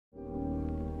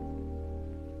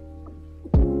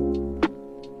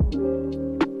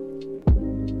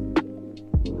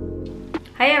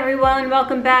Hi everyone,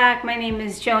 welcome back. My name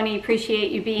is Joni.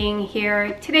 Appreciate you being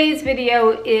here. Today's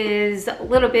video is a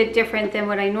little bit different than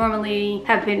what I normally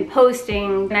have been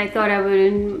posting, and I thought I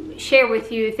would share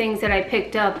with you things that I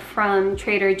picked up from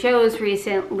Trader Joe's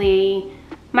recently.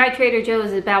 My Trader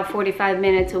Joe's is about 45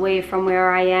 minutes away from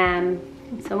where I am.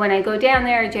 So when I go down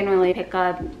there, I generally pick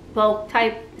up bulk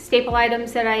type staple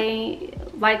items that I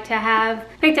like to have.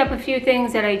 Picked up a few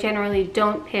things that I generally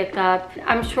don't pick up.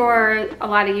 I'm sure a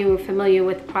lot of you are familiar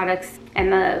with products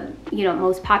and the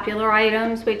most popular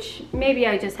items, which maybe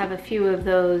I just have a few of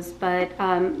those, but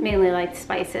mainly like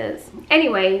spices.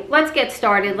 Anyway, let's get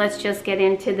started. Let's just get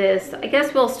into this. I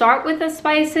guess we'll start with the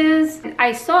spices.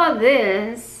 I saw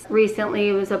this recently.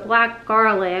 It was a black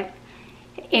garlic,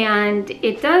 and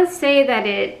it does say that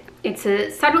it's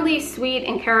a subtly sweet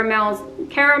and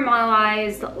caramelized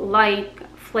like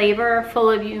flavor, full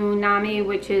of umami,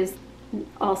 which is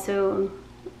also,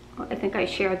 I think I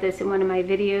shared this in one of my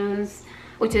videos,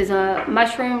 which is a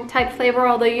mushroom type flavor,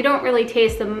 although you don't really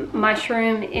taste the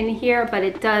mushroom in here, but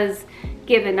it does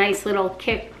give a nice little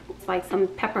kick. It's like some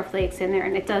pepper flakes in there,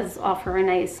 and it does offer a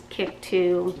nice kick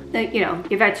to your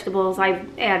vegetables. I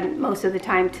add most of the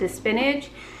time to spinach.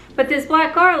 But this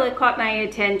black garlic caught my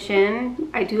attention.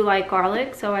 I do like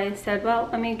garlic, so I said, well,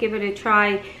 let me give it a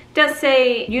try. It does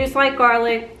say, use like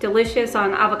garlic, delicious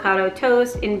on avocado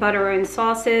toast, in butter and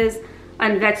sauces,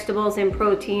 on vegetables and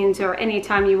proteins, or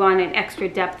anytime you want an extra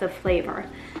depth of flavor.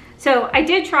 So I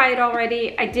did try it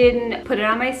already. I didn't put it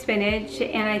on my spinach,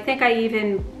 and I think I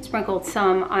even sprinkled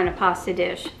some on a pasta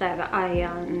dish that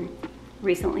I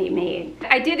recently made.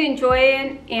 I did enjoy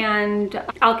it, and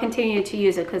I'll continue to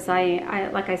use it because I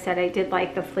like I said, I did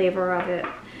like the flavor of it.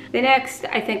 The next,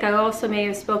 I think I also may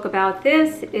have spoke about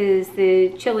this, is the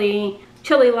chili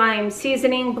lime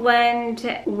seasoning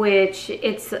blend, which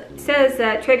it says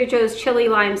that Trader Joe's chili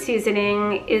lime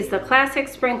seasoning is the classic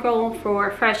sprinkle for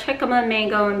fresh jicama,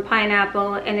 mango, and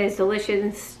pineapple, and is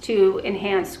delicious to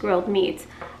enhance grilled meats.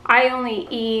 I only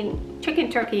eat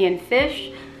chicken, turkey, and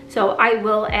fish, so I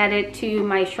will add it to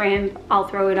my shrimp. I'll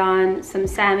throw it on some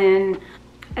salmon.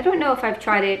 I don't know if I've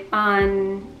tried it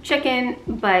on chicken,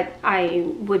 but I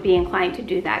would be inclined to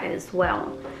do that as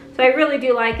well. So I really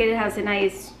do like it. It has a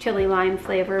nice chili lime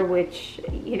flavor, which,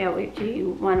 if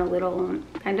you want a little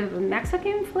kind of a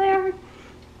Mexican flair,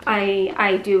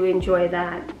 I do enjoy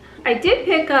that. I did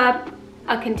pick up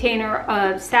a container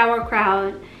of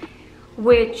sauerkraut,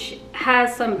 which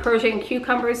has some Persian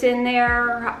cucumbers in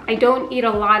there. I don't eat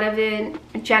a lot of it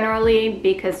generally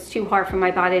because it's too hard for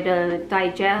my body to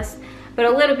digest, but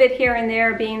a little bit here and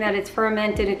there, being that it's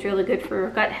fermented, it's really good for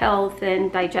gut health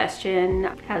and digestion.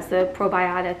 It has the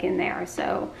probiotic in there.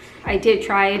 So I did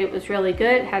try it. It was really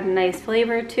good. It had a nice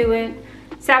flavor to it.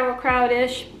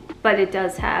 Sauerkraut-ish, but it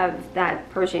does have that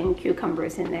Persian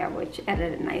cucumbers in there, which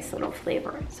added a nice little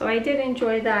flavor. So I did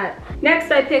enjoy that. Next,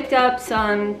 I picked up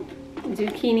some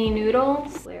zucchini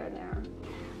noodles. There.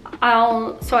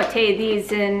 I'll saute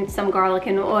these in some garlic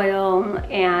and oil,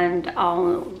 and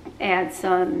I'll add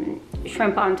some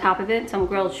shrimp on top of it, some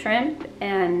grilled shrimp,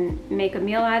 and make a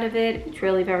meal out of it. It's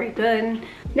really very good.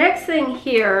 Next thing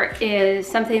here is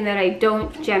something that I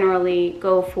don't generally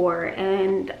go for,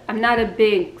 and I'm not a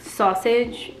big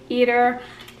sausage eater.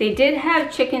 They did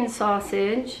have chicken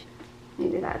sausage.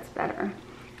 Maybe that's better.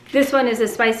 This one is a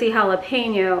spicy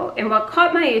jalapeno, and what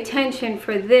caught my attention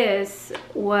for this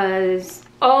was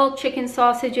all chicken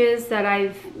sausages that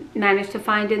I've managed to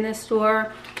find in this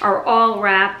store are all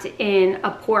wrapped in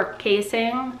a pork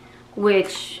casing,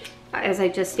 which, as I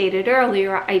just stated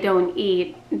earlier, I don't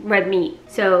eat red meat.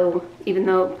 So even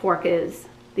though pork is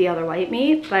the other white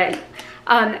meat, but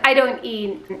I don't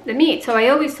eat the meat. So I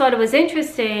always thought it was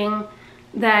interesting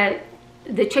that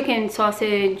the chicken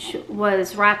sausage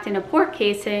was wrapped in a pork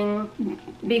casing,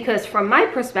 because from my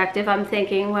perspective, I'm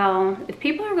thinking, well, if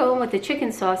people are going with the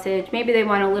chicken sausage, maybe they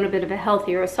want a little bit of a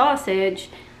healthier sausage,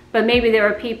 but maybe there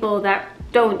are people that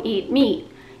don't eat meat.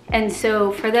 And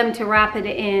so for them to wrap it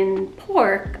in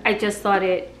pork, I just thought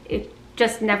it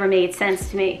just never made sense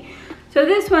to me. So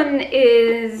this one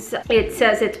is, it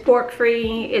says it's pork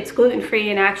free, it's gluten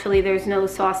free, and actually there's no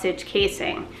sausage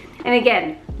casing. And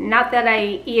again, not that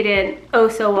I eat it oh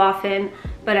so often,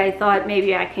 but I thought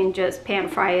maybe I can just pan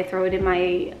fry it, throw it in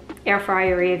my air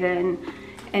fryer even,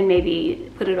 and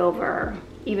maybe put it over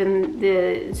even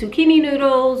the zucchini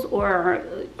noodles, or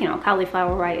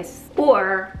cauliflower rice.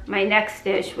 Or my next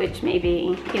dish, which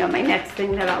maybe my next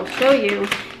thing that I'll show you,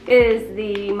 is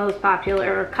the most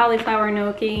popular cauliflower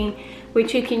gnocchi,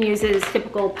 which you can use as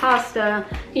typical pasta.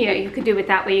 You could do it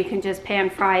that way. You can just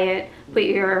pan fry it, put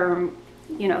your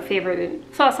you know, favorite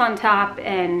sauce on top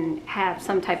and have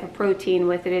some type of protein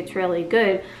with it. It's really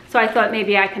good. So I thought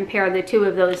maybe I compare the two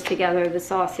of those together, the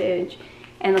sausage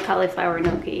and the cauliflower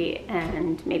gnocchi,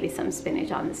 and maybe some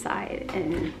spinach on the side,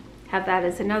 and have that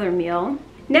as another meal.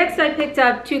 Next, I picked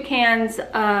up 2 cans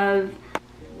of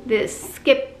this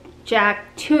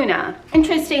skipjack tuna.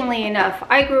 Interestingly enough,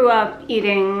 I grew up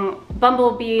eating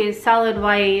Bumblebee's solid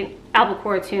white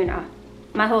albacore tuna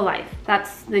my whole life.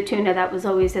 That's the tuna that was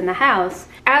always in the house.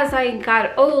 As I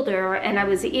got older and I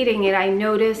was eating it, I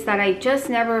noticed that I just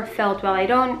never felt well. I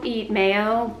don't eat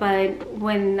mayo, but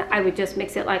when I would just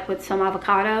mix it like with some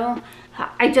avocado,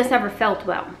 I just never felt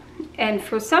well. And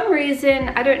for some reason,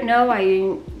 I don't know,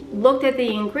 I looked at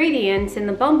the ingredients in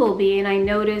the Bumblebee and I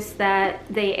noticed that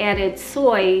they added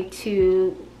soy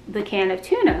to the can of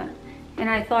tuna. And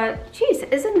I thought, geez,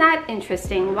 isn't that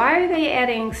interesting? Why are they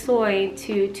adding soy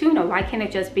to tuna? Why can't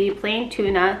it just be plain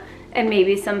tuna and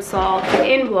maybe some salt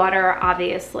in water,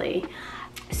 obviously?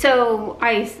 So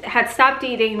I had stopped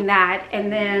eating that,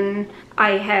 and then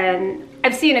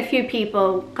I've seen a few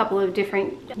people, a couple of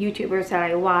different YouTubers that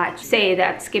I watch, say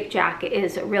that skipjack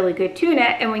is a really good tuna.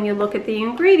 And when you look at the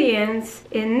ingredients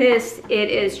in this, it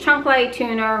is chunk light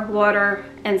tuna, water,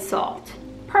 and salt.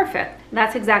 Perfect.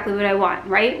 That's exactly what I want,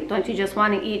 right? Don't you just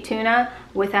want to eat tuna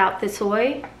without the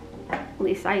soy? At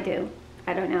least I do.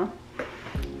 I don't know.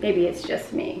 Maybe it's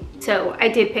just me. So I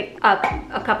did pick up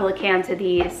a couple of cans of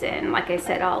these, and like I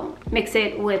said, I'll mix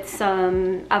it with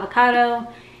some avocado.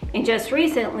 And just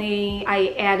recently,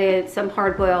 I added some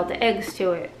hard-boiled eggs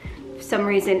to it. For some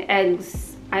reason,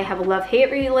 eggs, I have a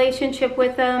love-hate relationship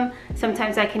with them.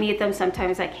 Sometimes I can eat them,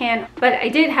 sometimes I can't. But I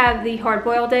did have the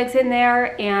hard-boiled eggs in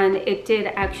there, and it did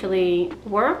actually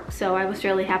work. So I was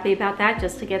really happy about that,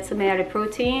 just to get some added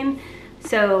protein.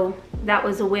 So that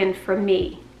was a win for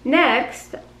me.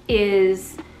 Next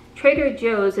is Trader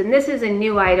Joe's, and this is a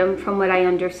new item from what I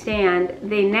understand.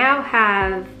 They now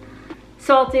have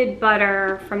salted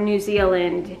butter from New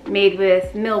Zealand made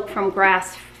with milk from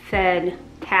grass-fed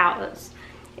cows.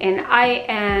 And I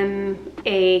am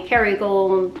a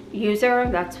Kerrygold user.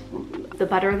 That's the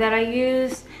butter that I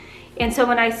use. And so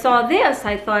when I saw this,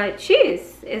 I thought,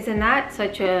 geez, isn't that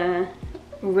such a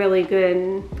really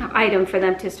good item for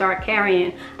them to start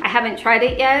carrying? I haven't tried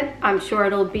it yet. I'm sure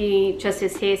it'll be just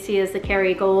as tasty as the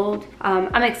Kerrygold.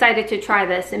 I'm excited to try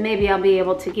this, and maybe I'll be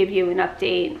able to give you an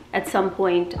update at some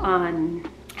point on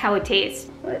how it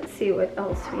tastes. Let's see what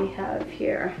else we have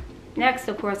here. Next,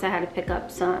 of course, I had to pick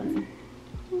up some,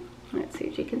 let's see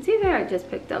if you can see there, I just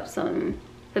picked up some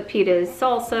Pepitas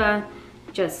salsa,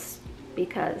 just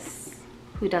because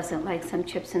who doesn't like some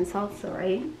chips and salsa,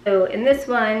 right? So in this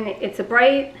one, it's a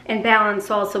bright and balanced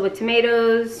salsa with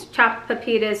tomatoes, chopped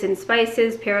pepitas, and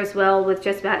spices. Pairs well with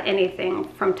just about anything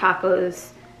from tacos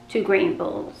to grain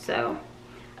bowls. So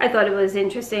I thought it was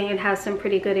interesting. It has some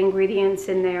pretty good ingredients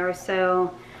in there.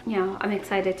 So, you know, I'm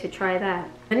excited to try that.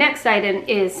 The next item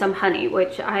is some honey,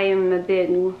 which I am a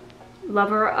big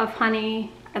lover of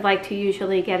honey. I like to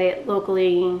usually get it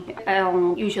locally.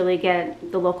 I'll usually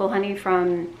get the local honey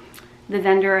from the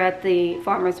vendor at the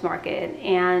farmer's market,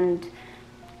 and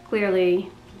clearly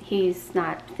he's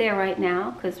not there right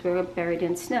now because we're buried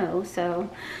in snow. So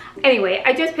anyway,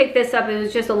 I just picked this up. It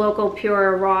was just a local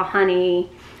pure raw honey.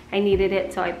 I needed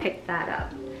it, so I picked that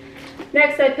up.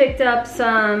 Next, I picked up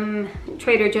some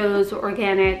Trader Joe's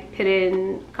organic pitted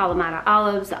Kalamata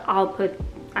olives.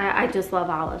 I just love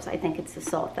olives. I think it's the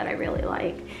salt that I really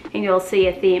like. And you'll see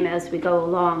a theme as we go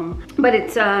along. But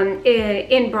it's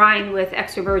in brine with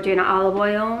extra virgin olive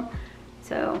oil.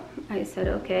 So I said,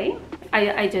 okay.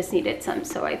 I just needed some,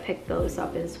 so I picked those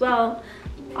up as well.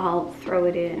 I'll throw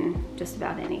it in just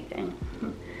about anything.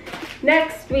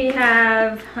 Next, we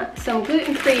have some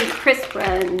gluten-free crisp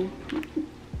bread.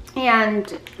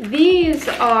 And these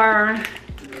are,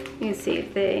 you see,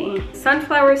 the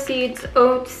sunflower seeds,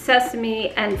 oats,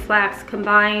 sesame, and flax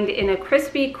combined in a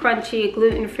crispy, crunchy,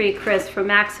 gluten-free crisp for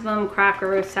maximum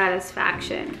cracker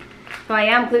satisfaction. So I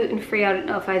am gluten-free. I don't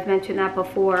know if I've mentioned that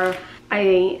before.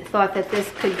 I thought that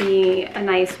this could be a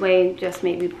nice way, just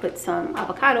maybe put some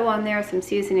avocado on there, some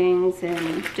seasonings,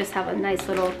 and just have a nice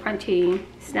little crunchy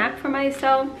snack for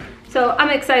myself. So I'm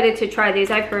excited to try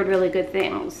these. I've heard really good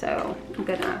things, so I'm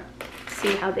gonna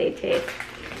see how they taste.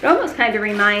 It almost kind of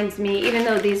reminds me, even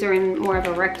though these are in more of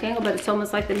a rectangle, but it's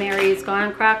almost like the Mary's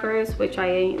Gone crackers, which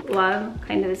I love,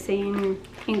 kind of the same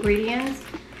ingredients.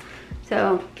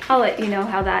 So I'll let you know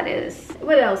how that is.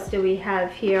 What else do we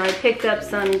have here? I picked up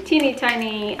some teeny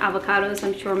tiny avocados.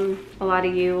 I'm sure a lot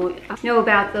of you know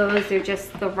about those. They're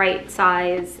just the right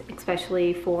size,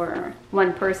 especially for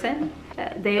one person.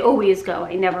 They always go.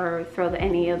 I never throw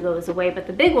any of those away, but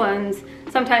the big ones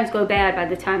sometimes go bad by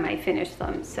the time I finish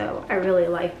them, so I really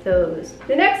like those.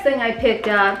 The next thing I picked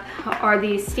up are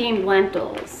these steamed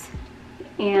lentils.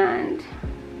 And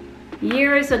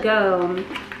years ago,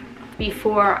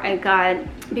 before I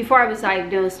was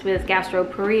diagnosed with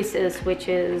gastroparesis, which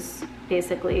is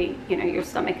basically, you know, your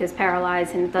stomach is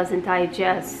paralyzed and it doesn't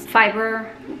digest fiber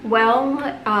well.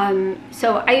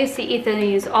 So I used to eat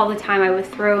these all the time. I would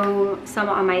throw some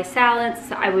on my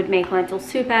salads. I would make lentil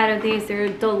soup out of these. They're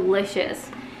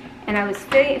delicious. And I was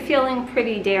feeling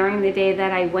pretty daring the day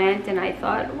that I went, and I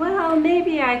thought, well,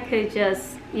 maybe I could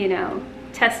just, you know,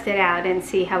 test it out and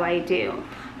see how I do.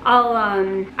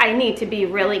 I need to be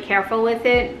really careful with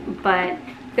it, but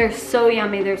they're so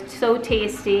yummy. They're so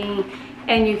tasty.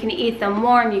 And you can eat them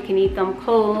warm, you can eat them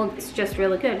cold. It's just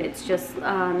really good. It's just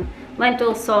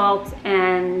lentil, salt,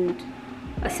 and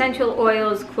essential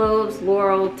oils, cloves,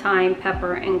 laurel, thyme,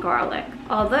 pepper, and garlic.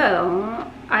 Although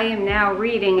I am now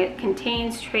reading it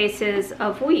contains traces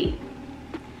of wheat.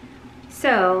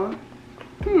 So,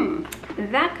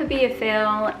 that could be a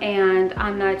fail, and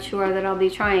I'm not sure that I'll be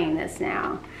trying this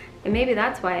now. And maybe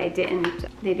that's why they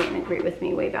didn't agree with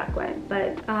me way back when.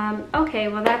 But okay,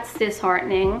 well, that's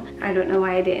disheartening. I don't know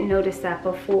why I didn't notice that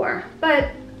before. But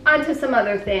on to some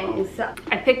other things.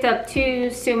 I picked up 2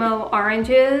 Sumo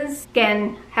oranges.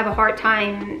 Again, have a hard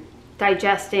time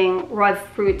digesting raw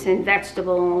fruits and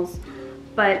vegetables.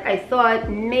 But I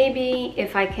thought maybe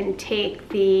if I can take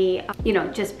the, you know,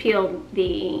 just peel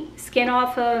the skin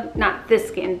off of, not this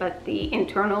skin, but the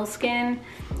internal skin,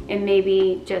 and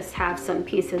maybe just have some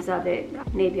pieces of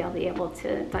it, maybe I'll be able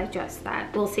to digest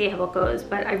that. We'll see how it goes,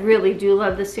 but I really do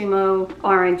love the Sumo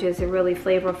oranges. They're really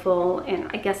flavorful, and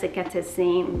I guess it gets its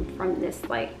name from this,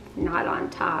 like, knot on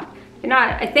top.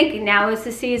 I think now is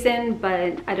the season,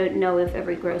 but I don't know if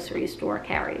every grocery store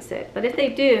carries it. But if they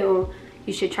do,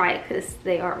 you should try it because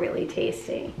they are really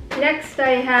tasty. Next, I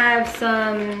have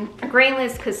some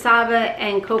grainless cassava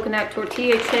and coconut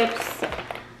tortilla chips.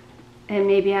 And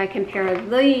maybe I can pair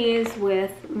these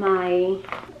with my,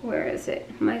 where is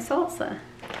it? My salsa.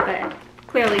 But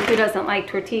clearly, who doesn't like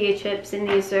tortilla chips? And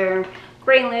these are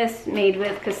grainless, made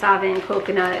with cassava and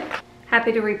coconut.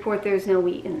 Happy to report there's no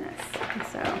wheat in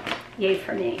this. So, yay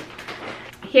for me.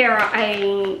 Here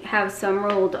I have some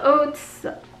rolled oats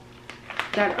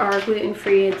that are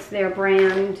gluten-free. It's their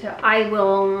brand. I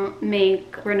will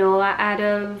make granola out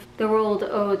of the rolled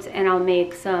oats, and I'll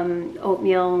make some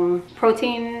oatmeal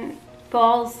protein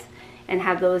balls and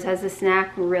have those as a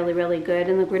snack. Really, really good.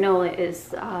 And the granola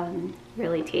is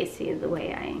really tasty the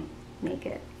way I make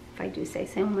it, if I do say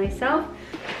so myself.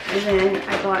 And then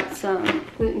I bought some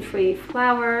gluten-free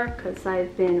flour because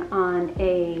I've been on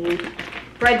a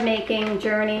bread making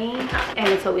journey, and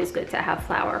it's always good to have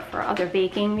flour for other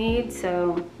baking needs,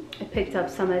 so I picked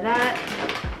up some of that.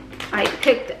 I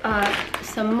picked up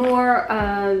some more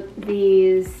of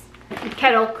these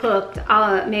kettle cooked,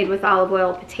 made with olive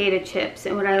oil potato chips,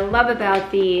 and what I love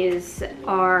about these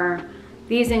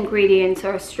ingredients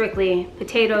are strictly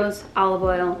potatoes, olive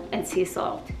oil, and sea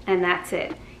salt, and that's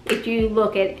it. If you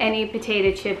look at any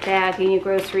potato chip bag in your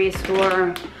grocery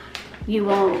store, you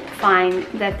won't find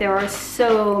that there are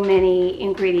so many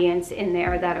ingredients in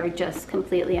there that are just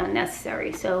completely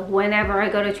unnecessary. So whenever I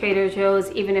go to Trader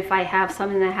Joe's, even if I have some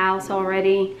in the house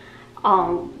already,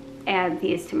 I'll add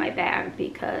these to my bag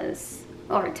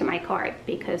or to my cart,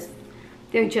 because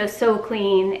they're just so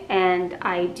clean, and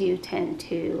I do tend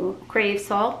to crave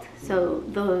salt, so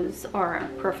those are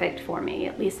perfect for me.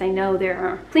 At least I know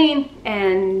they're clean,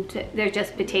 and they're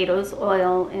just potatoes,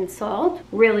 oil, and salt.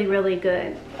 Really, really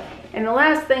good. And the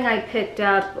last thing I picked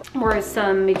up were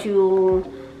some medjool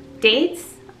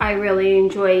dates. I really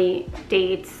enjoy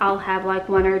dates. I'll have like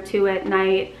 1 or 2 at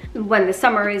night when the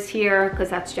summer is here, because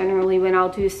that's generally when I'll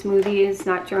do smoothies,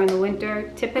 not during the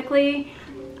winter typically.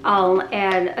 I'll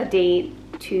add a date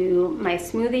to my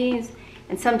smoothies,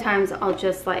 and sometimes I'll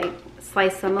just like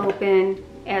slice them open,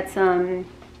 add some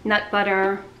nut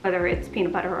butter, whether it's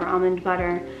peanut butter or almond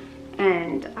butter,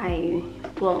 and I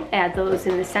will add those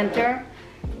in the center.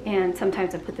 And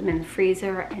sometimes I put them in the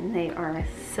freezer, and they are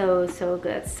so, so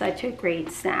good. Such a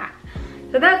great snack.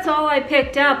 So that's all I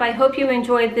picked up. I hope you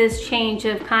enjoyed this change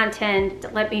of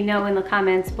content. Let me know in the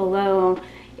comments below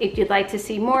if you'd like to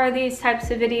see more of these types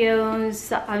of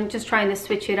videos. I'm just trying to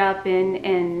switch it up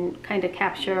and kind of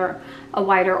capture a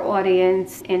wider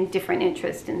audience and different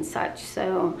interests and such.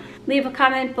 So leave a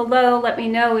comment below. Let me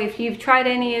know if you've tried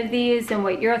any of these and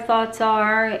what your thoughts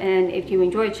are, and if you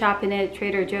enjoyed shopping at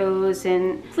Trader Joe's.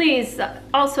 And please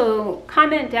also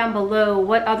comment down below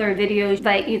what other videos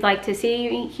that you'd like to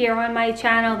see here on my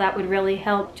channel. That would really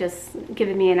help, just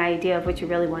giving me an idea of what you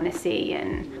really want to see,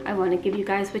 and I want to give you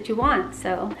guys what you want,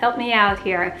 so help me out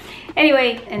here.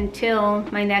 Anyway, until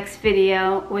my next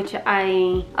video, which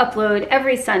I upload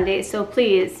every Sunday, so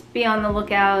please be on the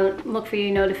lookout, look for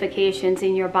your notifications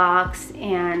in your box,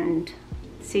 and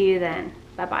see you then.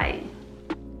 Bye bye.